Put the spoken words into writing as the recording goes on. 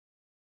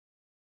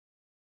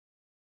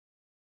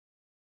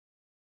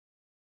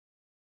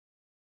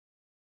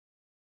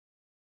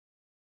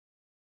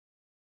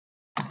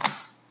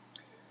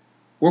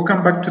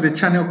Welcome back to the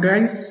channel,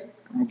 guys.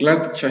 I'm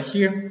glad that you're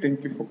here.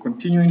 Thank you for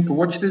continuing to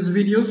watch these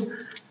videos.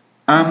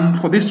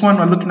 For this one,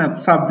 we're looking at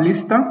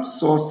Sublister.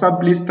 So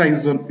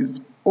Sublister is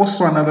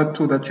also another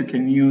tool that you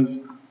can use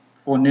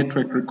for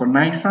network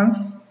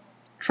reconnaissance.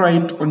 Try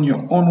it on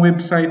your own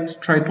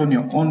website, try it on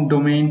your own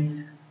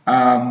domain,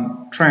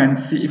 try and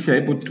see if you're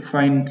able to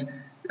find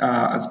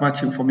as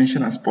much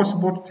information as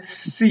possible.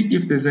 See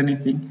if there's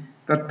anything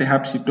that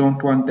perhaps you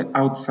don't want the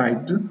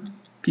outside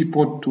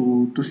people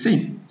to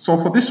see. So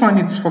for this one,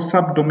 it's for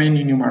subdomain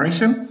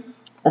enumeration.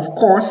 Of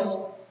course,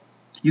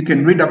 you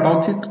can read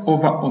about it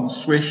over on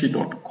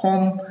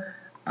swashi.com.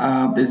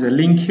 There's a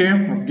link here.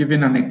 I've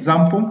given an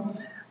example.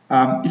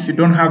 If you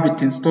don't have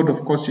it installed,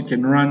 of course, you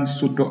can run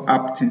sudo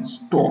apt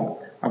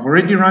install. I've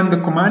already run the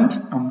command.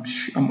 I'm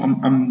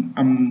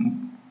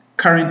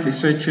currently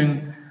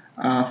searching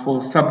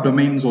for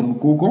subdomains on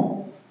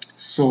Google.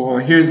 So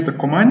here's the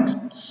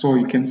command. So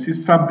you can see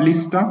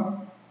Sublister.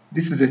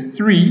 This is a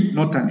 3,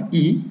 not an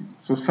E.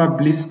 So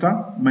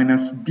Sublister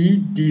minus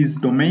D is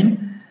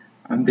domain,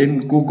 and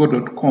then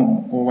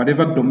google.com or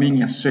whatever domain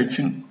you're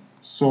searching.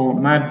 So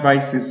my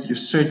advice is you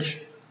search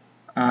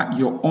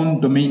your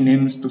own domain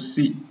names to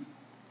see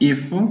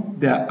if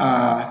there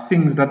are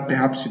things that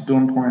perhaps you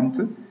don't want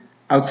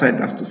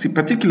outsiders to see,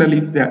 particularly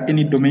if there are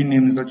any domain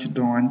names that you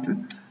don't want,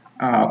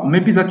 or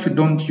maybe that you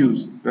don't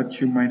use, that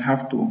you might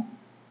have to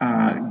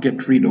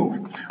get rid of,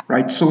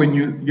 right? So when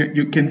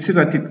you can see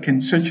that it can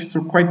search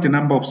through quite a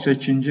number of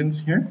search engines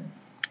here,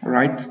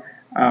 right?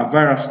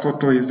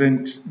 VirusTotal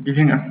isn't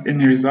giving us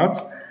any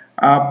results,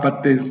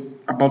 but there's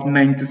about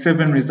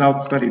 97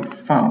 results that it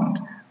found.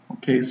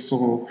 Okay,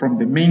 so from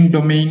the main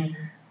domain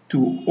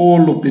to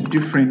all of the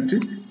different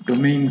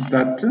domains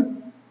that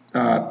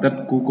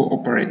that Google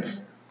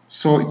operates.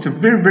 So it's a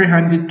very, very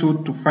handy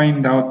tool to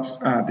find out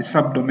the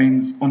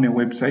subdomains on a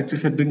website.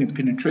 If you're doing a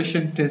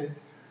penetration test,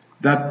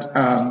 that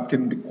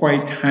can be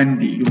quite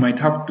handy. You might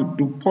have to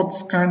do port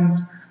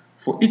scans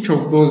for each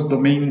of those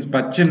domains,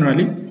 but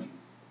generally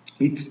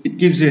it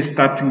gives you a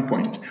starting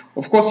point.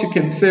 Of course, you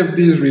can save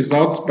these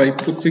results by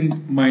putting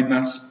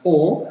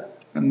 -o,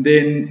 and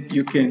then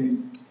you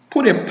can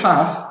put a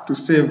path to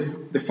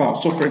save the file.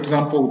 So for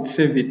example, we'll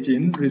save it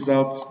in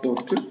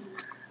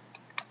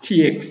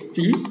results.txt,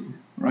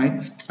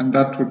 right? And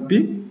that would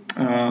be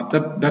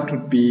that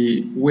would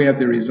be where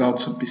the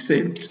results would be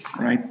saved,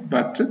 right?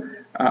 But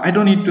I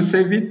don't need to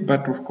save it,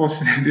 but of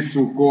course this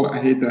will go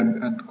ahead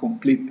and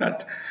complete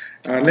that.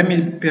 Let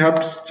me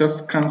perhaps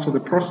just cancel the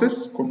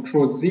process,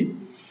 Control Z,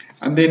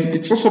 and then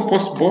it's also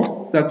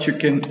possible that you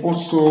can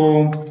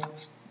also,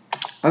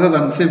 other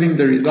than saving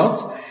the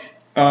results,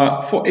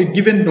 for a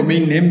given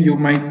domain name, you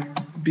might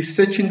be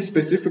searching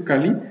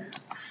specifically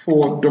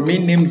for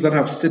domain names that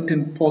have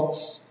certain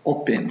ports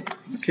open.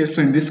 Okay,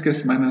 so in this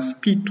case,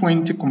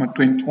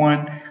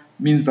 -p20,21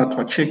 means that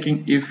we're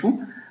checking if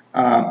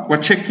we're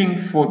checking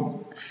for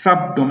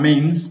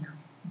subdomains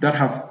that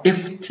have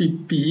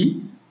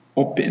FTP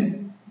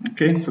open.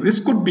 Okay, so this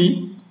could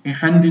be a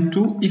handy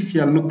tool if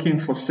you're looking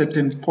for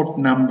certain port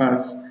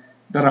numbers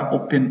that are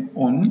open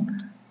on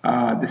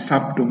the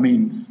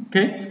subdomains.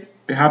 Okay,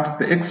 perhaps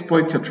the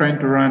exploit you're trying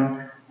to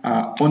run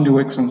only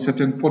works on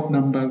certain port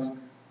numbers.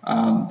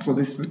 So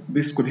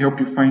this could help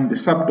you find the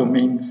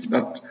subdomains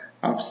that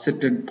have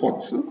certain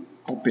ports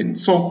open.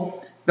 So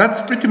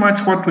that's pretty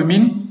much what we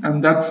mean,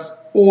 and that's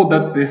all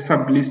that the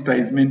Sublister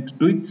is meant to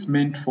do. It's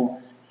meant for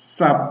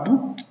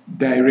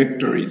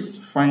subdirectories,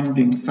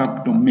 finding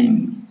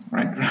subdomains,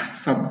 right?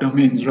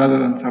 Subdomains rather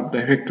than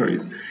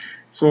subdirectories.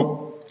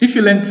 So if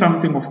you learned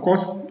something, of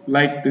course,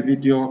 like the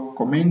video,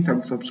 comment,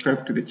 and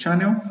subscribe to the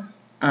channel.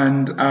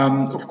 And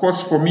of course,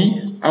 for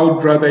me, I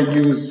would rather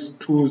use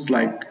tools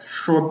like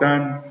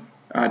shodan.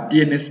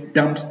 DNS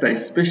Dumpster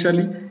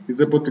especially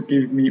is able to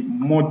give me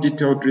more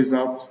detailed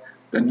results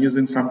than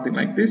using something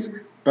like this.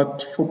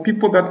 But for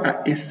people that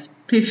are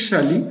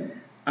especially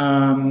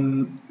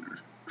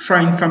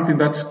trying something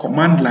that's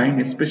command line,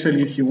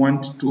 especially if you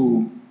want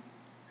to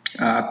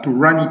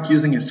run it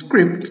using a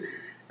script,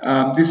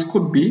 this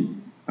could be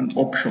an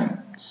option.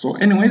 So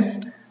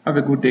anyways, have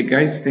a good day,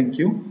 guys. Thank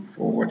you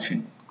for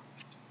watching.